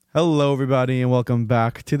Hello, everybody, and welcome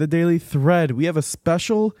back to the Daily Thread. We have a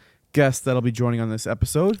special guest that'll be joining on this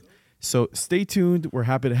episode, so stay tuned. We're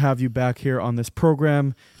happy to have you back here on this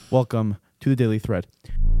program. Welcome to the Daily Thread.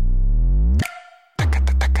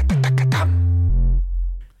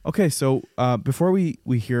 Okay, so before we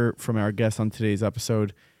hear from our guest on today's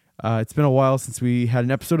episode, it's been a while since we had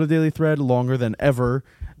an episode of Daily Thread, longer than ever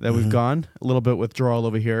that we've gone. A little bit withdrawal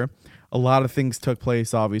over here. A lot of things took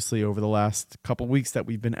place, obviously, over the last couple weeks that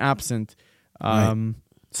we've been absent. Right.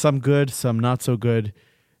 Some good, some not so good.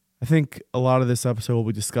 I think a lot of this episode will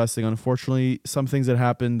be discussing, unfortunately, some things that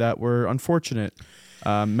happened that were unfortunate.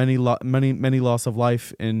 Many loss of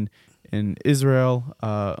life in Israel.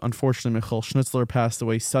 Unfortunately, Michoel Schnitzler passed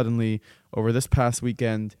away suddenly over this past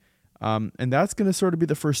weekend. And that's going to sort of be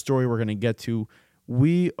the first story we're going to get to.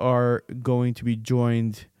 We are going to be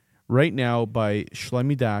joined right now by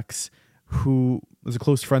Shloime Dachs, who was a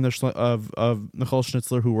close friend of Michoel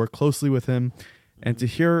Schnitzler, who worked closely with him, and to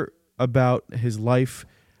hear about his life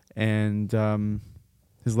and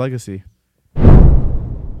his legacy.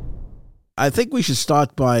 I think we should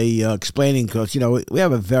start by explaining, because we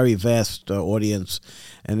have a very vast audience,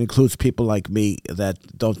 and includes people like me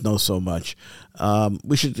that don't know so much.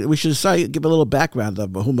 We should give a little background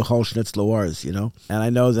of who Michoel Schnitzler was, And I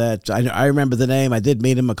know that I remember the name. I did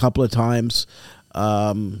meet him a couple of times.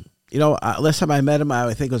 Last time I met him,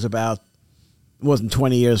 I think it wasn't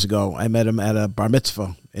 20 years ago. I met him at a bar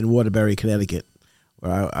mitzvah in Waterbury, Connecticut,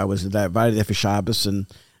 where I was invited there for Shabbos, and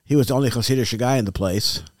he was the only Hasidic guy in the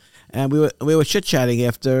place. And we were chit-chatting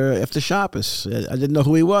after Shabbos. I didn't know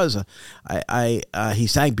who he was. He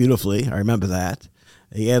sang beautifully. I remember that.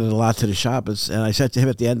 He added a lot to the Shabbos. And I said to him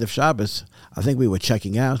at the end of Shabbos, I think we were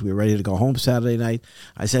checking out. We were ready to go home Saturday night.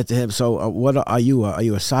 I said to him, so what are you? Are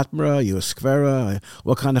you a Satmara? Are you a Skvera?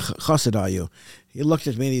 What kind of chassid are you? He looked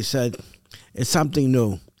at me and he said, it's something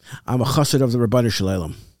new. I'm a chassid of the Rabbanu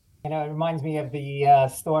Shalom. It reminds me of the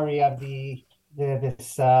story of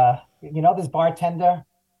this bartender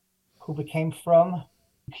who became from.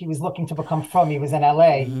 He was looking to become from. He was in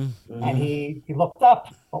LA, and he looked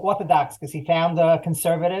up Orthodox because he found a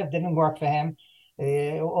conservative, didn't work for him.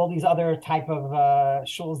 All these other type of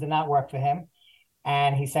shuls did not work for him.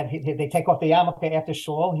 And he said they take off the yarmulke after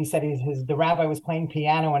shul. He said the rabbi was playing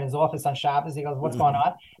piano in his office on Shabbos. He goes, what's going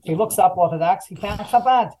on? So he looks up Orthodox. He found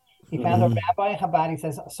Chabad. He found a rabbi in Chabad. He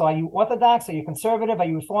says, so are you Orthodox? Are you conservative? Are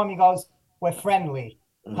you Reform? He goes, we're friendly.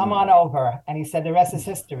 Come on over. And he said the rest is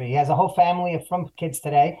history. He has a whole family of from kids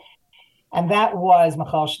today. And that was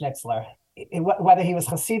Michoel Schnitzler. Whether he was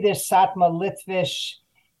Hasidish, Satma, Litvish,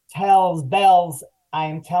 Tells, Bells, I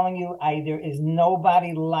am telling you, there is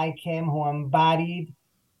nobody like him who embodied.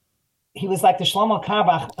 He was like the Shlomo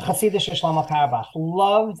Karbach, Hasidish Shlomo Karbach,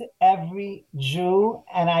 loved every Jew.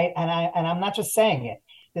 And I'm not just saying it.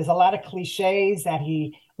 There's a lot of cliches that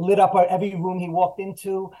he lit up every room he walked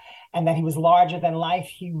into, and that he was larger than life.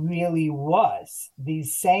 He really was.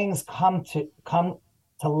 These sayings come to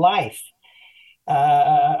life.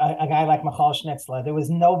 A guy like Michoel Schnitzler, there was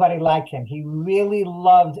nobody like him. He really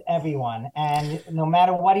loved everyone, and no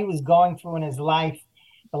matter what he was going through in his life,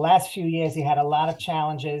 the last few years he had a lot of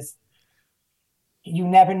challenges. You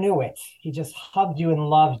never knew it. He just hugged you and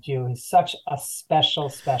loved you. He's such a special,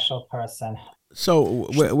 special person. So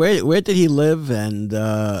where did he live, and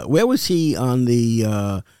where was he on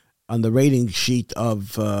the rating sheet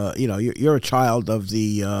of you're a child of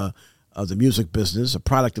the music business, a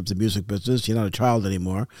product of the music business. You're not a child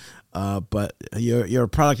anymore, but you're a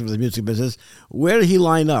product of the music business. Where did he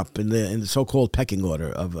line up in the so-called pecking order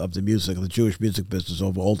of the Jewish music business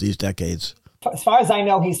over all these decades? As far as I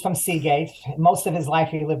know, he's from Seagate. Most of his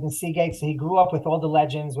life he lived in Seagate, so he grew up with all the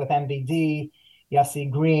legends, with MBD, Yossi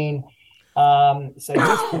Green. So he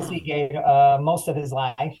was from Seagate most of his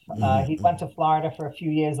life. He went to Florida for a few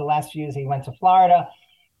years. The last few years he went to Florida,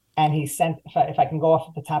 and he sent, if I can go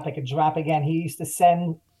off the topic and drop again, he used to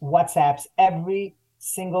send WhatsApps every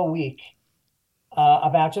single week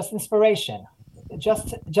about just inspiration,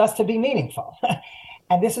 just to be meaningful.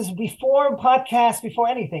 And this is before podcasts, before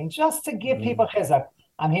anything, just to give people chizuk.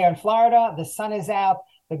 I'm here in Florida. The sun is out.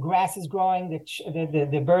 The grass is growing.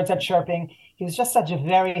 The birds are chirping. He was just such a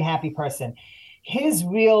very happy person. His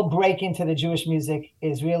real break into the Jewish music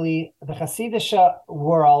is really the Hasidic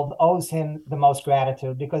world owes him the most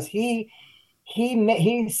gratitude, because he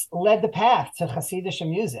led the path to Hasidic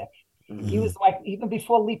music. He was like, even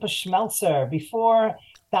before Lipa Schmelzer, before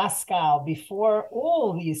Daskal, before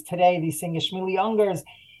all these singers, Shmili Youngers,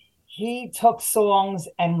 he took songs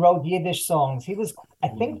and wrote Yiddish songs. He was, I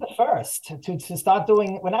think, the first to start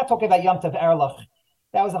doing, we're not talking about Yom Tov Erlich.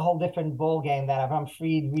 That was a whole different ball game that Avram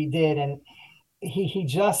Fried redid. And he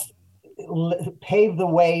just paved the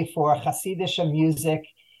way for Hasidic music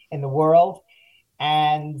in the world,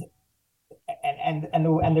 and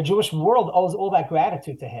the Jewish world owes all that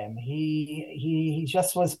gratitude to him. He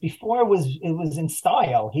just was, before it was in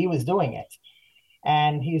style. He was doing it,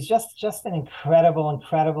 and he's just an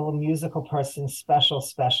incredible musical person, special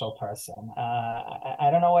person. I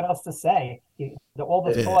don't know what else to say. All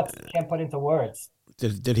the thoughts can't put into words.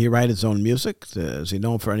 Did he write his own music? Is he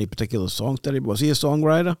known for any particular songs? Was he a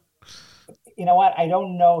songwriter? You know what? I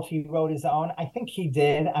don't know if he wrote his own. I think he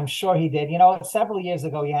did. I'm sure he did. Several years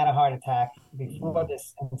ago, he had a heart attack before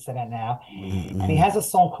this incident now. And he has a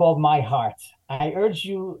song called My Heart. I urge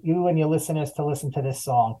you and your listeners to listen to this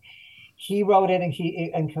song. He wrote it,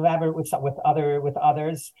 and collaborated with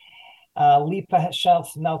others. Lipa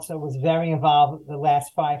Schnitzler was very involved the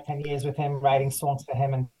last 5-10 years with him, writing songs for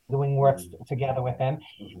him and doing work together with him.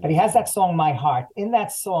 But he has that song, My Heart. In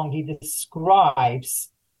that song, he describes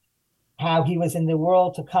how he was in the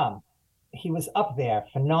world to come. He was up there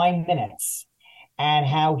for 9 minutes, and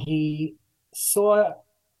how he saw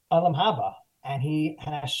Olam Haba, and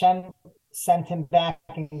Hashem sent him back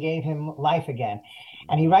and gave him life again.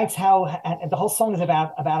 And he writes how, and the whole song is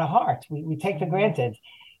about a heart. We take for granted.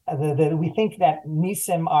 We think that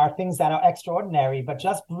nisim are things that are extraordinary, but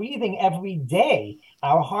just breathing every day,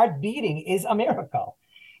 our heart beating, is a miracle.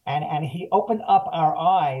 And he opened up our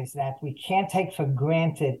eyes that we can't take for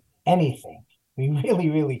granted anything. We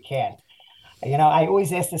really can't. I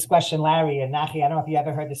always ask this question, Larry and Nachi, I don't know if you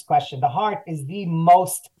ever heard this question. The heart is the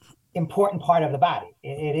most important part of the body.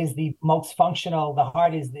 It is the most functional. The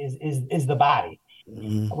heart is the body.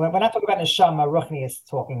 We're not talking about neshama. Ruchni is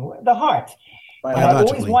talking the heart. And I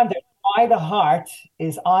always wondered why the heart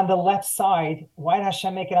is on the left side. Why did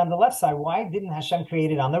Hashem make it on the left side? Why didn't Hashem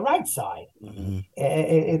create it on the right side?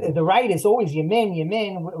 The right is always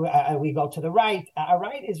yamin. We go to the right. Our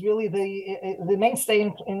right is really the mainstay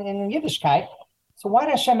in Yiddishkeit. So why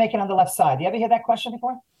did Hashem make it on the left side? Do you ever hear that question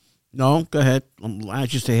before? No, go ahead. I'm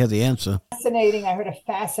anxious to hear the answer. Fascinating. I heard a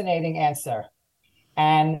fascinating answer.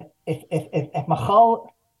 And if Michoel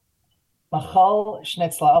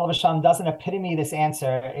Schnitzler, Olav Hashem, doesn't epitome this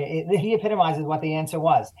answer, he epitomizes what the answer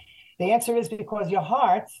was. The answer is because your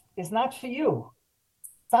heart is not for you.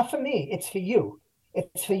 It's not for me. It's for you.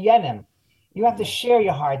 It's for Yenim. You have to share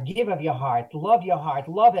your heart, give of your heart,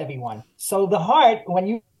 love everyone. So the heart, when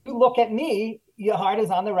you look at me, your heart is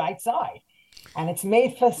on the right side. And it's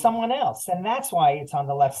made for someone else. And that's why it's on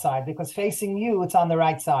the left side, because facing you, it's on the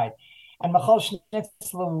right side. And Michoel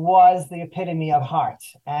Schnitzler was the epitome of heart.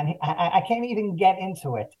 And I can't even get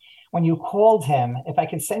into it. When you called him, if I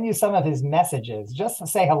could send you some of his messages, just to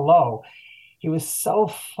say hello, he was so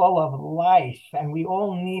full of life. And we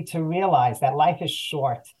all need to realize that life is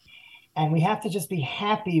short. And we have to just be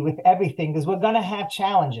happy with everything, because we're going to have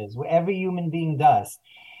challenges, what every human being does.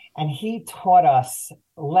 And he taught us,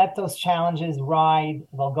 let those challenges ride.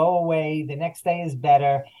 They'll go away. The next day is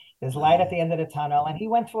better. There's light at the end of the tunnel. And he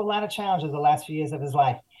went through a lot of challenges the last few years of his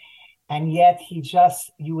life. And yet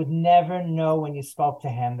you would never know when you spoke to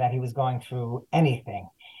him that he was going through anything.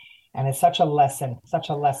 And it's such a lesson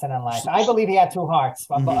in life. I believe he had two hearts.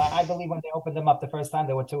 But I believe when they opened them up the first time,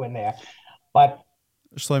 there were two in there. But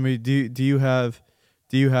Shloime, do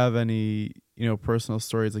you have any personal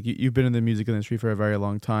stories? Like you've been in the music industry for a very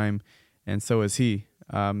long time, and so has he.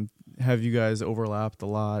 Have you guys overlapped a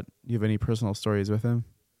lot? Do you have any personal stories with him?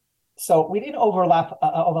 So we didn't overlap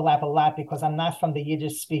a lot, because I'm not from the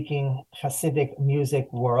Yiddish-speaking Hasidic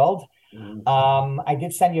music world. I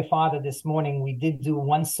did send your father this morning. We did do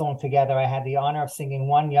one song together. I had the honor of singing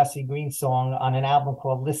one Yossi Green song on an album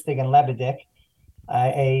called Listig and Lebedik,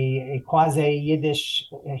 a quasi-Yiddish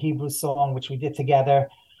Hebrew song, which we did together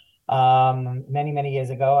many years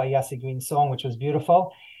ago, a Yossi Green song, which was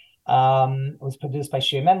beautiful. It was produced by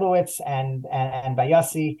Shir Menlowitz and by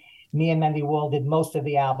Yossi. Me and Mendy Wall did most of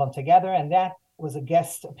the album together, and that was a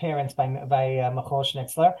guest appearance by Michoel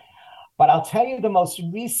Schnitzler. But I'll tell you the most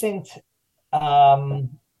recent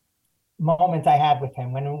moment I had with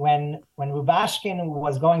him when Rubashkin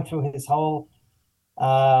was going through his whole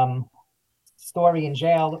story in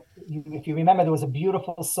jail. If you remember, there was a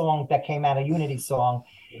beautiful song that came out, a unity song,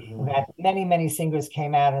 that many singers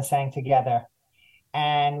came out and sang together.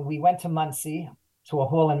 And we went to Monsey, to a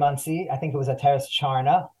hall in Monsey. I think it was a Teres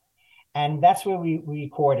Charna. And that's where we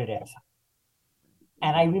recorded it.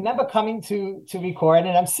 And I remember coming to record,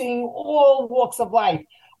 and I'm seeing all walks of life,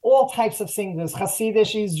 all types of singers,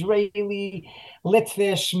 Hasidic, Israeli,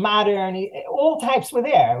 Litvish, modern, all types were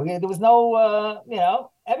there. There was no,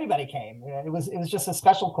 everybody came. It was just a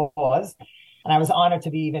special cause. And I was honored to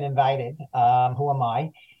be even invited. Who am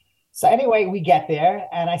I? So anyway, we get there,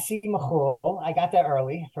 and I see Michoel. I got there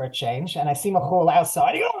early for a change, and I see Michoel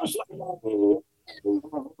outside.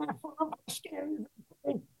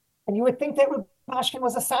 And you would think that Rubashkin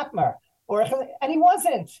was a Satmar, and he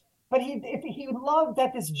wasn't. But he loved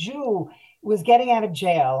that this Jew was getting out of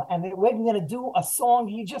jail, and they were going to do a song.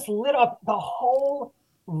 He just lit up the whole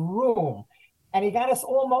room, and he got us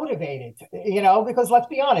all motivated. Because let's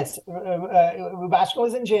be honest, Rubashkin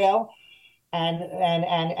was in jail,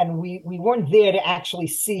 and we weren't there to actually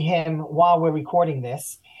see him while we're recording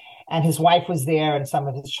this. And his wife was there, and some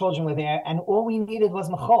of his children were there, and all we needed was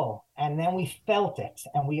Michoel. And then we felt it,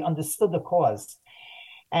 and we understood the cause.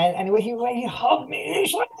 And he hugged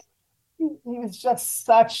me. He was just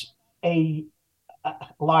such a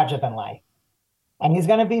larger than life. And he's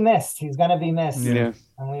going to be missed. He's going to be missed. Yeah.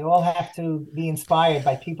 And we all have to be inspired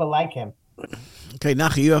by people like him. Okay,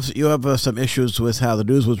 Nachi, you have some issues with how the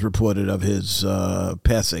news was reported of his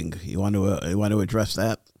passing. You want to address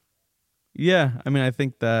that? Yeah, I mean, I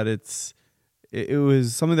think that it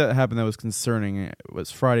was something that happened that was concerning. It was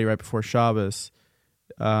Friday right before Shabbos.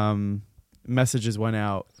 Messages went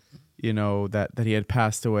out, that he had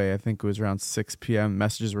passed away. I think it was around 6 p.m.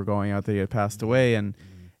 Messages were going out that he had passed away,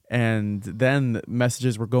 and then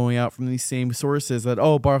messages were going out from these same sources that,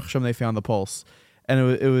 Baruch Hashem, they found the pulse. And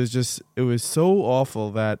it was so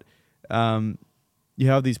awful that you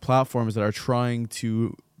have these platforms that are trying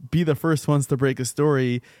to be the first ones to break a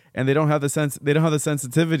story, and they don't have the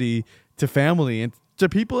sensitivity to family and to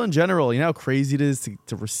people in general. You know how crazy it is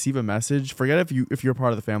to receive a message. Forget if you're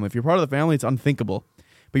part of the family. If you're part of the family, it's unthinkable.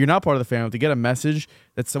 But you're not part of the family. To get a message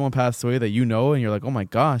that someone passed away that and you're like, oh my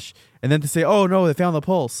gosh, and then to say, oh no, they found the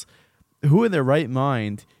pulse. Who in their right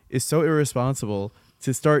mind is so irresponsible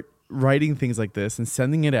to start writing things like this and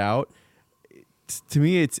sending it out? To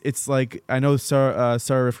me, it's like, I know Sarah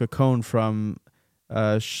Rivka Cohn from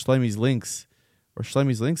Shloime's Links or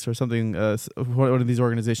something, one of these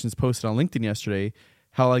organizations posted on LinkedIn yesterday,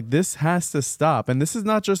 how like this has to stop. And this is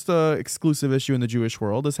not just a exclusive issue in the Jewish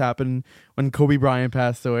world. This happened when Kobe Bryant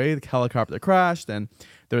passed away. The helicopter crashed, and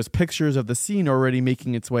there's pictures of the scene already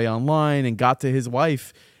making its way online and got to his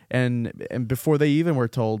wife, and before they even were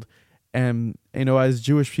told. And as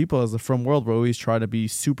Jewish people, as the frum world, we always try to be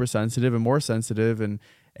super sensitive and more sensitive,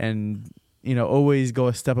 and always go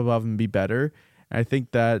a step above and be better. And I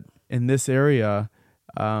think that in this area,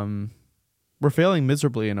 we're failing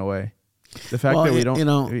miserably in a way. The fact that we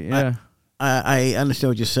don't, I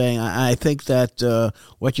understand what you're saying. I think that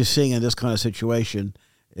what you're seeing in this kind of situation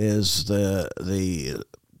is the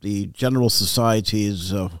general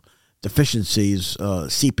society's deficiencies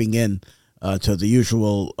seeping in to the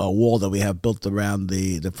usual wall that we have built around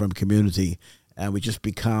the frum community. And we just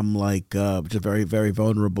become just very, very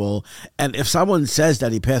vulnerable. And if someone says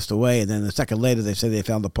that he passed away, and then a second later they say they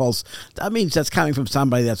found the pulse, that means that's coming from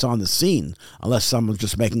somebody that's on the scene, unless someone's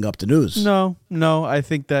just making up the news. No. I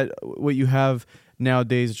think that what you have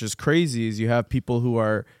nowadays, which is crazy, is you have people who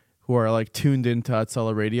are like tuned into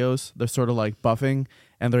Hatzalah radios. They're sort of like buffing,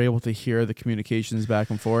 and they're able to hear the communications back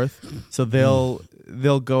and forth. So they'll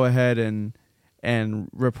go ahead and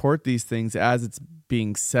report these things as it's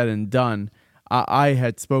being said and done. I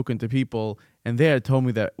had spoken to people, and they had told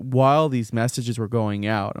me that while these messages were going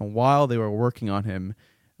out and while they were working on him,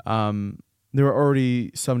 there were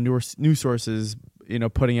already some news sources,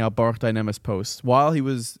 putting out Baruch Dynamis posts while he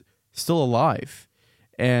was still alive,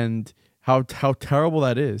 and how terrible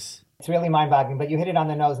that is. It's really mind-boggling, but you hit it on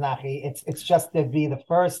the nose, Nachi. It's just to be the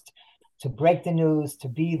first to break the news, to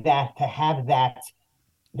be that, to have that.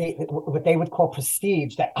 What they would call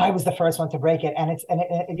prestige, that I was the first one to break it. And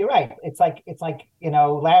you're right. It's like,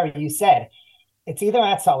 Larry, you said, it's either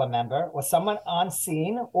an Hatzalah member or someone on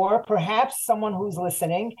scene, or perhaps someone who's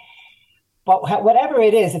listening. But whatever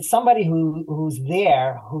it is, it's somebody who's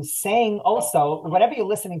there, who's saying also, whatever you're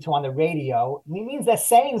listening to on the radio, it means they're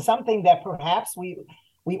saying something that perhaps we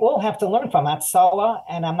all have to learn from. Hatzalah,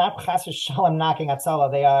 and I'm not chas v'shalom knocking Hatzalah.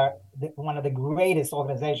 They are one of the greatest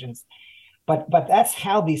organizations. But that's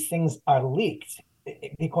how these things are leaked,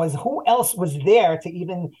 because who else was there to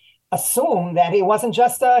even assume that it wasn't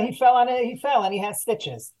just he fell and he had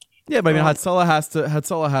stitches. Yeah, but I mean,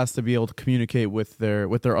 Hatzalah has to be able to communicate with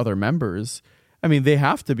their other members. I mean, they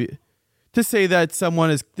have to be to say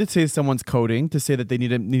someone's coding, to say that they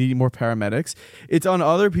need more paramedics. It's on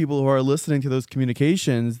other people who are listening to those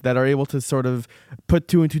communications that are able to sort of put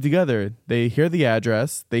two and two together. They hear the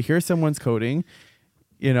address, they hear someone's coding,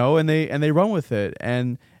 and they run with it,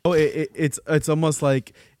 and it's almost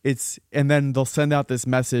like and then they'll send out this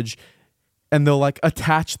message, and they'll like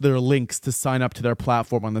attach their links to sign up to their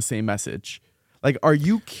platform on the same message. Like, are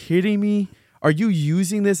you kidding me? Are you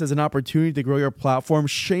using this as an opportunity to grow your platform?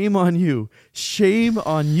 Shame on you. Shame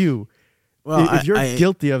on you. Well, If you're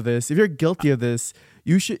guilty of this,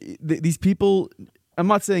 you should. These people. I'm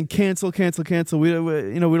not saying cancel. We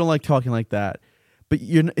don't like talking like that. But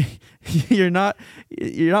you're not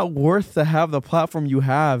worth to have the platform you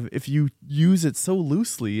have if you use it so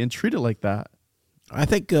loosely and treat it like that. I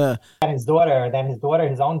think his own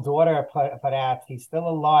daughter put out, he's still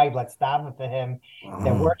alive. Let's daven for him.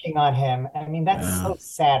 They're working on him. I mean, that's so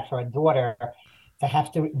sad for a daughter to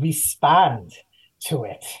have to respond to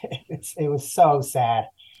it. It was so sad.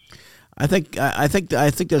 I think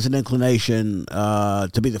there's an inclination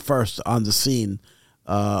to be the first on the scene,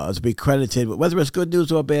 to be credited, whether it's good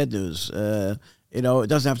news or bad news. It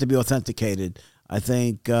doesn't have to be authenticated. I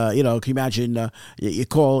think can you imagine you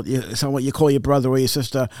call your brother or your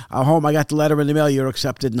sister, "I'm home. I got the letter in the mail. You're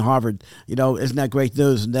accepted in Harvard." Isn't that great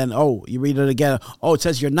news? And then you read it again. Oh, it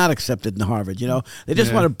says you're not accepted in Harvard. They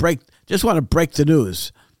just want to break the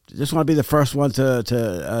news. Just want to be the first one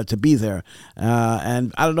to be there,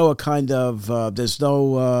 and I don't know what kind of there's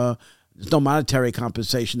no monetary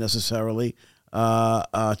compensation necessarily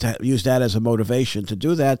to use that as a motivation to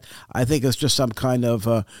do that. I think it's just some kind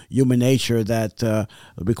of human nature that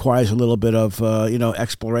requires a little bit of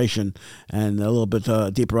exploration and a little bit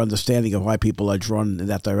deeper understanding of why people are drawn in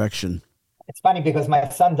that direction. It's funny because my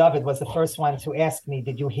son David was the first one to ask me,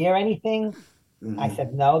 "Did you hear anything?" I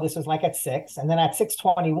said, no, this was like at 6. And then at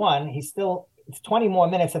 6:21, it's 20 more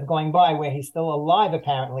minutes of going by where he's still alive,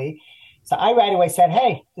 apparently. So I right away said,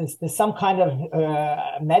 hey, there's some kind of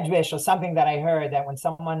medrash or something that I heard that when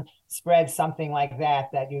someone spreads something like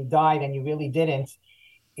that you died and you really didn't,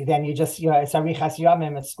 then you just, it's Arichas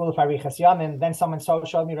Yamim, it's school of Arichas Yamim. Then someone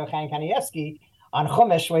showed me Rochaim Kanievsky on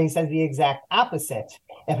Chumash where he says the exact opposite.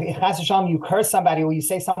 If you curse somebody or you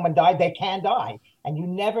say someone died, they can die. And you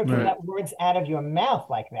never can let words out of your mouth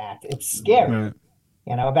like that. It's scary.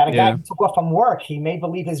 About a guy who took off from work. He made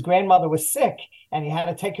believe his grandmother was sick and he had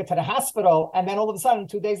to take her to the hospital. And then all of a sudden,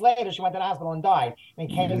 2 days later, she went to the hospital and died. And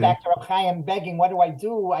he came back to Reb Chaim begging, what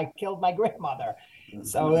do? I killed my grandmother.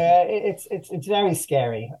 So it's very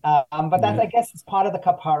scary. But that, I guess, is part of the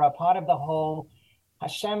kapara, part of the whole.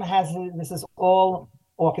 Hashem this is all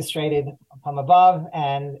orchestrated from above,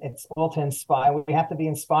 and it's all to inspire. We have to be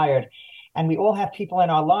inspired. And we all have people in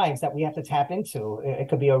our lives that we have to tap into. It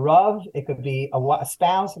could be a rav, it could be a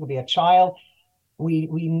spouse, it could be a child. We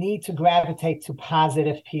need to gravitate to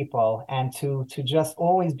positive people and to just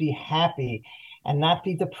always be happy and not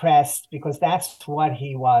be depressed, because that's what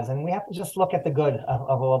he was. And we have to just look at the good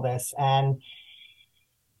of all this. And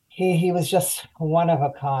he was just one of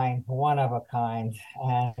a kind.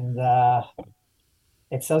 And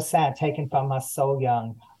it's so sad, taken from us so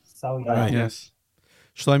young. Right. Yes.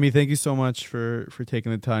 Shloime, thank you so much for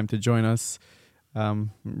taking the time to join us.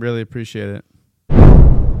 Really appreciate it.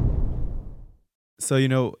 So,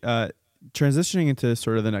 transitioning into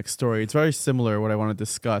sort of the next story, it's very similar to what I want to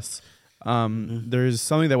discuss. There's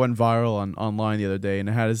something that went viral online the other day, and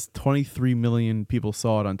it has 23 million people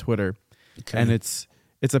saw it on Twitter. Okay. And it's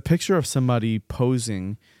a picture of somebody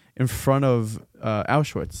posing in front of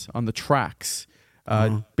Auschwitz on the tracks,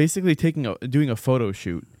 basically doing a photo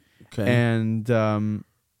shoot. Okay. And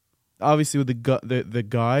obviously, with the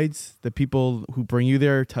guides, the people who bring you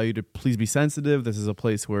there tell you to please be sensitive. This is a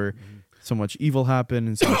place where so much evil happened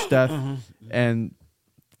and so much death. And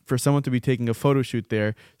for someone to be taking a photo shoot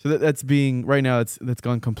there, so that's being right now, that's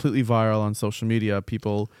gone completely viral on social media.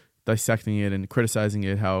 People dissecting it and criticizing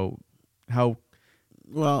it. How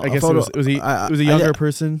well, I guess it was a younger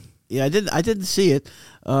person. Yeah, I didn't see it.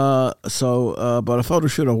 But a photo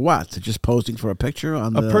shoot of what? Just posing for a picture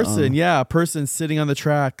on a person? A person sitting on the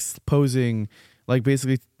tracks, posing, like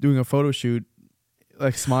basically doing a photo shoot,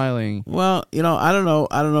 like smiling. Well, I don't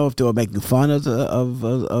know if they were making fun of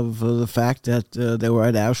the fact that they were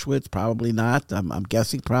at Auschwitz. Probably not. I'm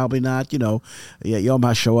guessing probably not. Yom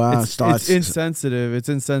HaShoah starts. It's insensitive. It's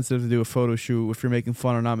insensitive to do a photo shoot if you're making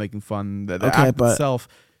fun or not making fun. The act itself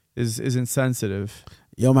is insensitive.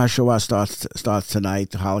 Yom HaShoah starts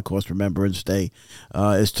tonight. The Holocaust Remembrance Day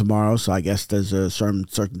is tomorrow, so I guess there's a certain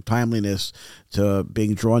timeliness to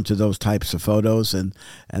being drawn to those types of photos. And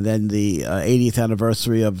then the 80th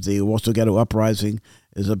anniversary of the Warsaw Ghetto Uprising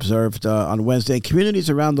is observed on Wednesday. Communities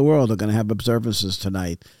around the world are going to have observances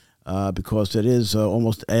tonight because it is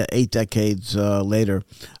almost 8 decades later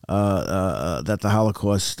that the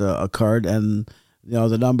Holocaust occurred, and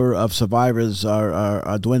the number of survivors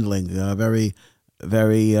are dwindling very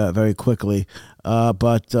very quickly.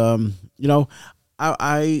 But I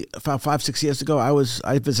 5-6 years ago,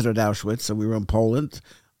 I visited Auschwitz, and we were in Poland.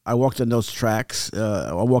 I walked on those tracks.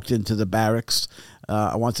 I walked into the barracks.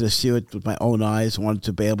 I wanted to see it with my own eyes. I wanted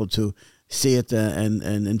to be able to see it and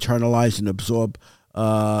internalize and absorb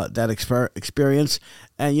that experience.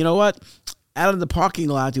 And you know what? Out in the parking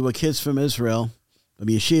lot, there were kids from Israel, from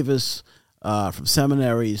yeshivas, from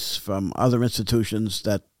seminaries, from other institutions.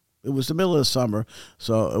 That it was the middle of the summer,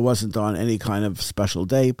 so it wasn't on any kind of special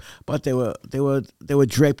day. But they were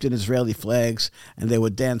draped in Israeli flags, and they were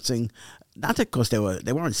dancing. Not because they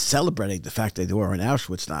weren't celebrating the fact that they were in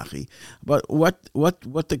Auschwitz, Nachi, but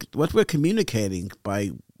what we're communicating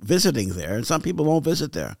by visiting there, and some people won't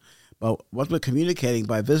visit there, but what we're communicating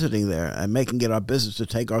by visiting there and making it our business to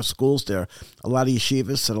take our schools there. A lot of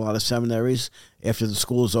yeshivas and a lot of seminaries, after the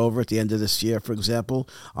school is over at the end of this year, for example,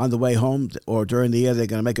 on the way home or during the year, they're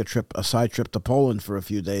going to make a side trip to Poland for a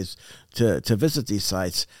few days to visit these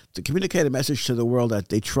sites, to communicate a message to the world that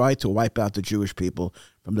they try to wipe out the Jewish people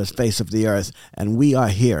from the face of the earth, and we are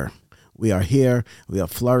here. We are here, we are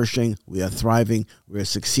flourishing, we are thriving, we're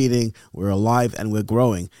succeeding, we're alive, and we're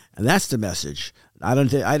growing. And that's the message. I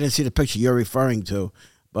didn't see the picture you're referring to,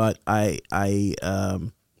 but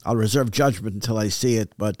I'll reserve judgment until I see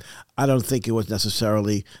it, but I don't think it was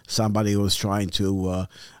necessarily somebody who was trying to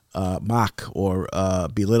mock or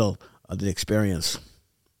belittle the experience.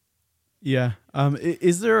 Yeah.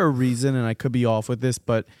 Is there a reason, and I could be off with this,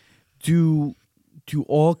 but do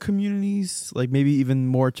all communities, like maybe even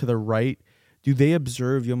more to the right, do they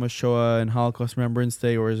observe Yom HaShoah and Holocaust Remembrance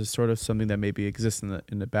Day, or is it sort of something that maybe exists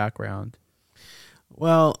in the background?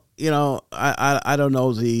 Well, I don't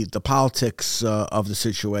know the politics of the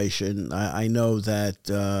situation. I know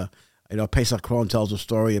that Pesach Krohn tells a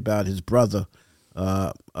story about his brother,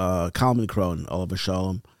 Kalman Krohn, Oliver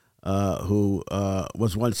Shalom, who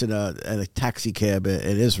was once in a taxi cab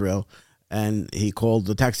in Israel, and he called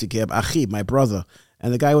the taxi cab Achi, my brother.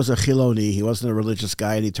 And the guy was a Chiloni. He wasn't a religious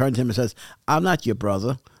guy. And he turned to him and says, I'm not your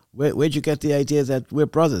brother. Where'd you get the idea that we're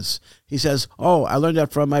brothers? He says, oh, I learned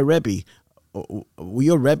that from my Rebbe.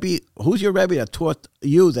 Your Rebbe? Who's your Rebbe that taught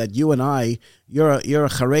you that you and I, you're a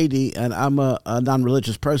Haredi and I'm a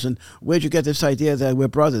non-religious person? Where'd you get this idea that we're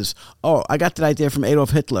brothers? Oh, I got that idea from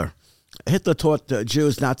Adolf Hitler. Hitler taught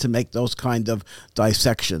Jews not to make those kind of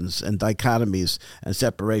dissections and dichotomies and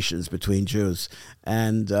separations between Jews.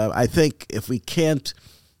 And I think if we can't,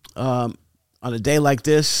 on a day like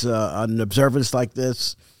this, on an observance like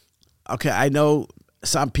this, okay, I know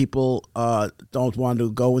some people don't want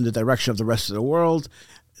to go in the direction of the rest of the world.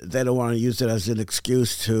 They don't want to use it as an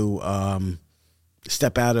excuse to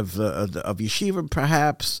step out of yeshiva,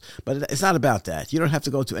 perhaps, but it's not about that. You don't have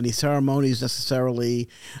to go to any ceremonies necessarily.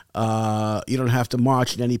 You don't have to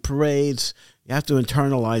march in any parades. You have to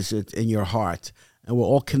internalize it in your heart, and we're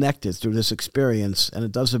all connected through this experience. And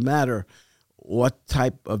it doesn't matter what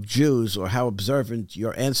type of Jews or how observant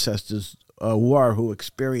your ancestors were who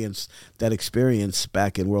experienced that experience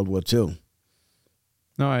back in World War II.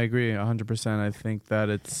 No, I agree 100%. I think that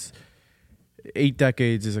it's 8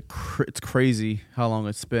 decades is it's crazy how long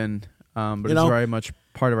it's been, but it's very much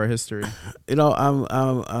part of our history.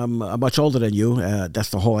 I'm much older than you. That's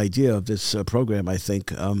the whole idea of this program, I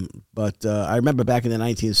think. But I remember back in the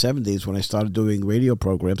 1970s when I started doing radio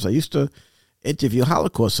programs, I used to interview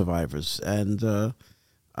Holocaust survivors, and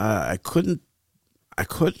I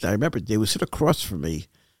remember they would sit across from me,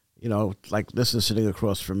 like this is sitting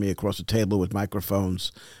across from me, across the table with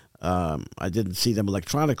microphones. I didn't see them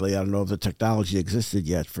electronically. I don't know if the technology existed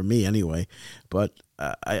yet, for me anyway. But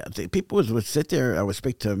I think people would sit there. I would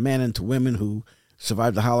speak to men and to women who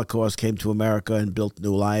survived the Holocaust, came to America, and built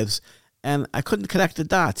new lives. And I couldn't connect the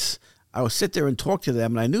dots. I would sit there and talk to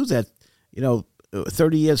them, and I knew that,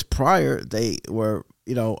 30 years prior, they were,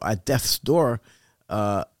 at death's door,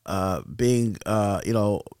 being,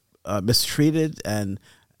 mistreated and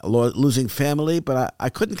losing family. But I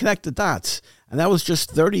couldn't connect the dots. And that was just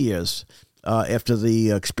 30 years after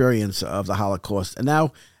the experience of the Holocaust. And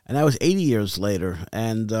that was 80 years later.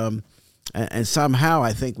 And somehow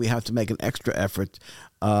I think we have to make an extra effort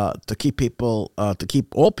to keep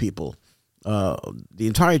all people, the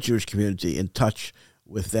entire Jewish community, in touch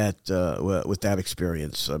with that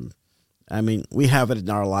experience. We have it in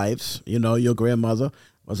our lives. Your grandmother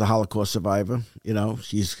was a Holocaust survivor.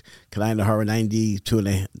 She's kind of her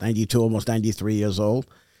 92, almost 93 years old.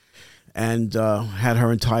 And had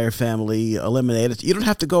her entire family eliminated. You don't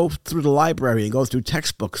have to go through the library and go through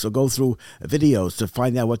textbooks or go through videos to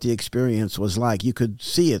find out what the experience was like. You could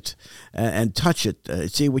see it and touch it,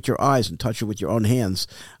 see it with your eyes and touch it with your own hands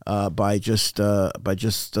by just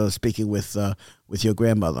speaking with your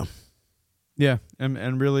grandmother. Yeah,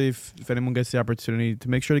 and really, if anyone gets the opportunity, to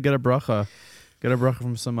make sure to get a bracha Get a bracha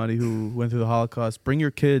from somebody who went through the Holocaust. Bring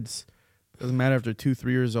your kids. Doesn't matter if they're 2,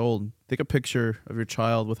 3 years old. Take a picture of your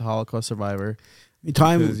child with a Holocaust survivor.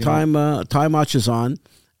 Time marches on,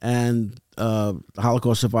 and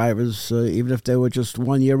Holocaust survivors, even if they were just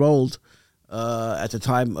 1 year old at the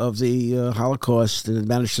time of the Holocaust, and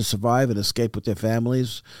managed to survive and escape with their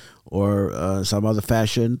families, or some other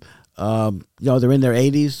fashion. They're in their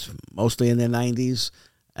 80s, mostly in their 90s,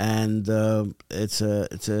 and it's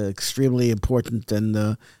a extremely important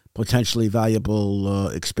and potentially valuable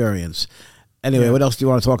experience. Anyway, what else do you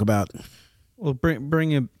want to talk about? Well,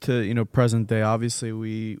 bring it to present day.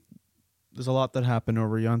 Obviously, there's a lot that happened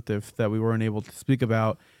over Yontif that we weren't able to speak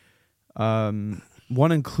about. One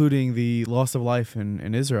including the loss of life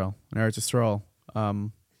in Israel, in Eretz Yisrael.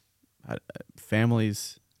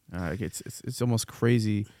 Families, it's almost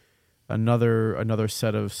crazy. Another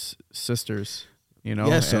set of sisters,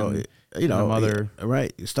 Yeah, so mother.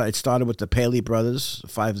 Right. It started with the Paley brothers,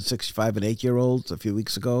 5 and 6, 5 and 8 year olds, a few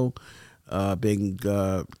weeks ago, being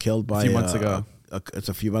killed by a few months ago. It's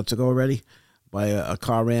a few months ago already, by a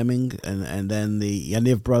car ramming, and then the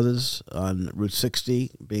Yaniv brothers on Route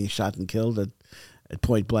 60 being shot and killed at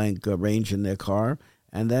point blank range in their car,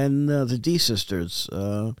 and then the D sisters,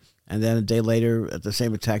 and then a day later, at the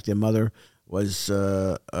same attack, their mother was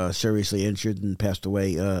seriously injured and passed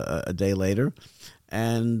away a day later.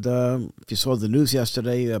 And if you saw the news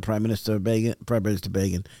yesterday, Prime Minister Netanyahu,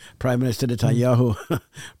 Prime Minister Netanyahu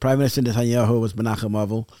was Menachem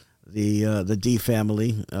Avel, the D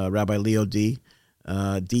family, Rabbi Leo D,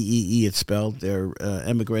 D-E-E it's spelled. They're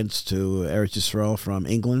immigrants to Eretz Yisrael from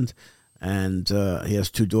England, and he has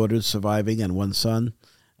 2 daughters surviving and 1 son.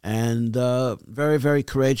 And very, very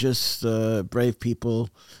courageous, brave people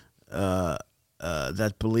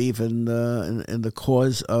that believe in the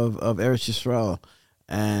cause of Eretz Yisrael,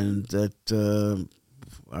 and that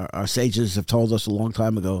our sages have told us a long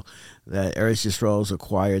time ago that Eretz Yisrael is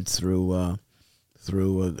acquired through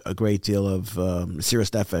a great deal of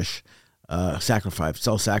Mesiras Nefesh,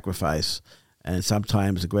 self-sacrifice, and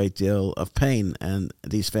sometimes a great deal of pain, and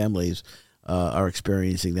these families are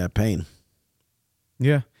experiencing that pain.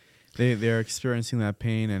 Yeah, they're experiencing that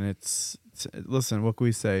pain, and it's listen, what can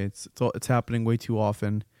we say? It's happening way too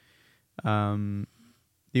often. The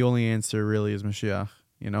only answer really is Mashiach.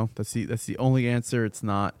 That's the only answer. It's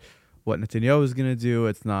not what Netanyahu is going to do.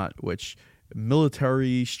 It's not which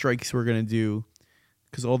military strikes we're going to do,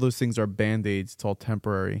 because all those things are band-aids. It's all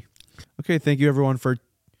temporary. Okay, thank you everyone for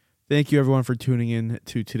tuning in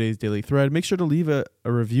to today's Daily Thread. Make sure to leave a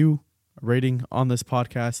review, a rating on this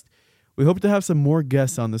podcast. We hope to have some more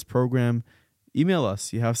guests on this program. Email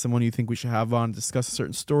us. You have someone you think we should have on to discuss a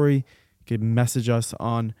certain story. You can message us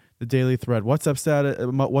on the Daily Thread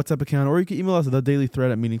WhatsApp account, or you can email us at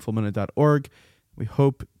thedailythread@meaningfulminute.org. We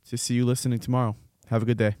hope to see you listening tomorrow. Have a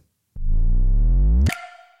good day.